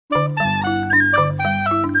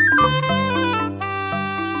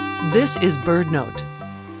This is BirdNote.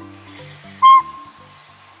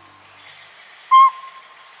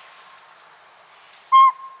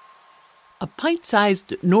 A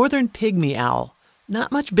pint-sized northern pygmy owl,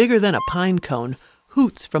 not much bigger than a pine cone,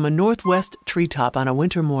 hoots from a northwest treetop on a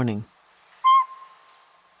winter morning.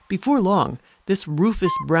 Before long, this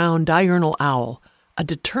rufous brown diurnal owl, a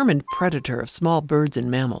determined predator of small birds and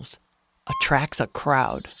mammals, attracts a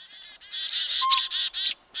crowd.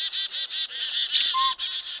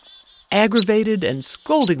 Aggravated and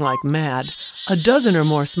scolding like mad, a dozen or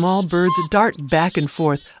more small birds dart back and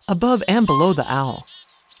forth above and below the owl.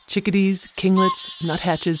 Chickadees, kinglets,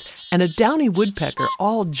 nuthatches, and a downy woodpecker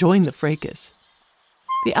all join the fracas.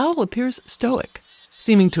 The owl appears stoic,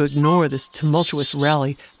 seeming to ignore this tumultuous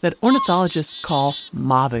rally that ornithologists call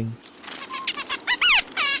mobbing.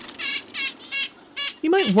 You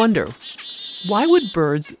might wonder, why would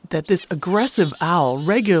birds that this aggressive owl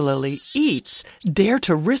regularly eats dare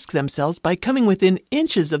to risk themselves by coming within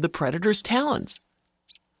inches of the predator's talons?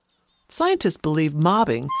 Scientists believe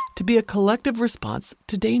mobbing to be a collective response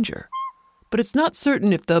to danger, but it's not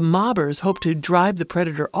certain if the mobbers hope to drive the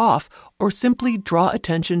predator off or simply draw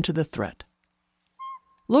attention to the threat.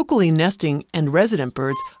 Locally nesting and resident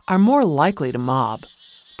birds are more likely to mob,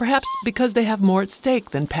 perhaps because they have more at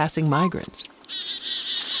stake than passing migrants.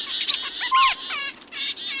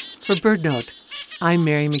 For BirdNote, I'm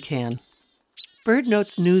Mary McCann.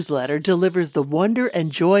 BirdNote's newsletter delivers the wonder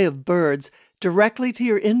and joy of birds directly to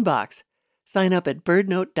your inbox. Sign up at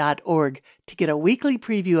birdnote.org to get a weekly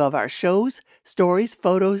preview of our shows, stories,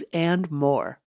 photos, and more.